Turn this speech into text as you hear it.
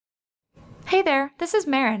Hey there, this is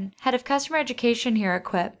Marin, Head of Customer Education here at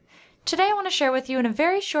Quip. Today I want to share with you in a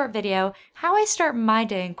very short video how I start my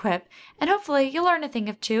day in Quip, and hopefully you'll learn a thing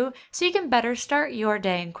or two so you can better start your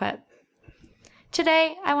day in Quip.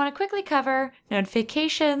 Today I want to quickly cover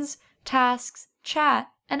notifications, tasks, chat,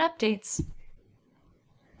 and updates.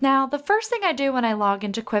 Now, the first thing I do when I log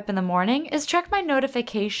into Quip in the morning is check my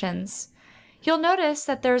notifications. You'll notice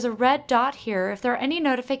that there's a red dot here if there are any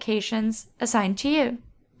notifications assigned to you.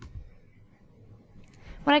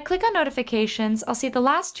 When I click on notifications, I'll see the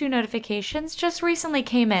last two notifications just recently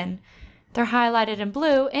came in. They're highlighted in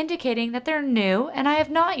blue, indicating that they're new and I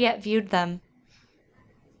have not yet viewed them.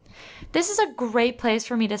 This is a great place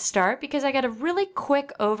for me to start because I get a really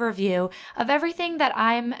quick overview of everything that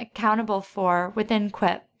I'm accountable for within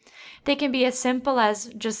Quip. They can be as simple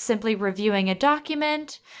as just simply reviewing a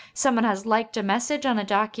document, someone has liked a message on a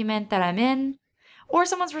document that I'm in, or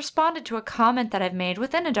someone's responded to a comment that I've made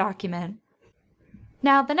within a document.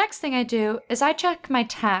 Now, the next thing I do is I check my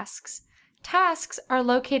tasks. Tasks are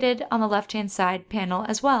located on the left-hand side panel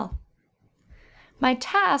as well. My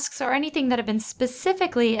tasks are anything that have been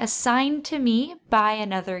specifically assigned to me by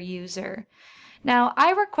another user. Now, I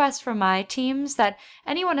request from my teams that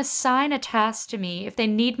anyone assign a task to me if they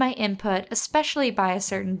need my input, especially by a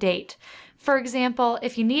certain date. For example,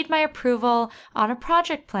 if you need my approval on a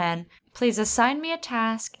project plan, please assign me a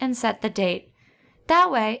task and set the date.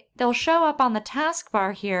 That way, they'll show up on the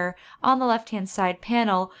taskbar here on the left-hand side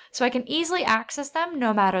panel, so I can easily access them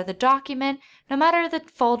no matter the document, no matter the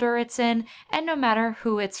folder it's in, and no matter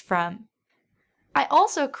who it's from. I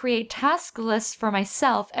also create task lists for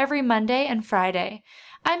myself every Monday and Friday.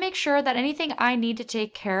 I make sure that anything I need to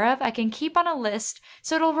take care of, I can keep on a list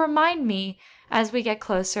so it'll remind me as we get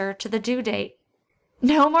closer to the due date.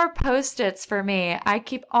 No more Post-its for me. I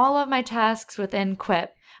keep all of my tasks within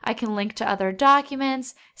Quip. I can link to other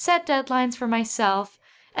documents, set deadlines for myself,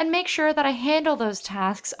 and make sure that I handle those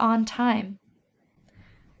tasks on time.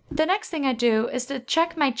 The next thing I do is to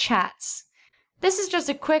check my chats. This is just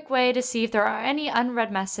a quick way to see if there are any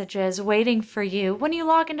unread messages waiting for you when you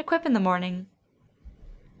log into Quip in the morning.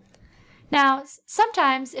 Now,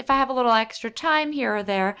 sometimes if I have a little extra time here or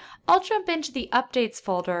there, I'll jump into the Updates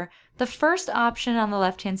folder, the first option on the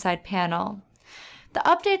left-hand side panel. The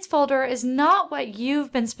Updates folder is not what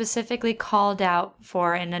you've been specifically called out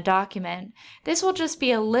for in a document. This will just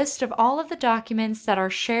be a list of all of the documents that are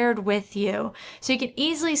shared with you, so you can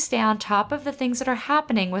easily stay on top of the things that are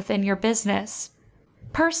happening within your business.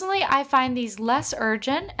 Personally, I find these less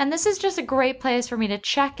urgent, and this is just a great place for me to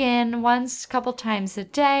check in once, a couple times a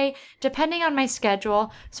day, depending on my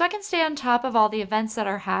schedule, so I can stay on top of all the events that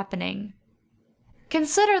are happening.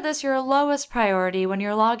 Consider this your lowest priority when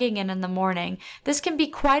you're logging in the morning. This can be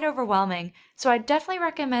quite overwhelming, so I definitely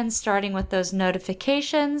recommend starting with those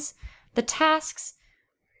notifications, the tasks,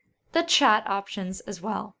 the chat options as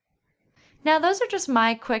well. Now, those are just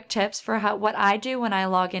my quick tips for what I do when I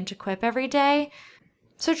log into Quip every day.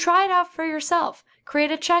 So try it out for yourself.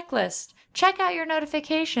 Create a checklist, check out your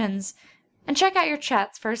notifications, and check out your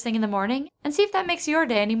chats first thing in the morning and see if that makes your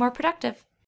day any more productive.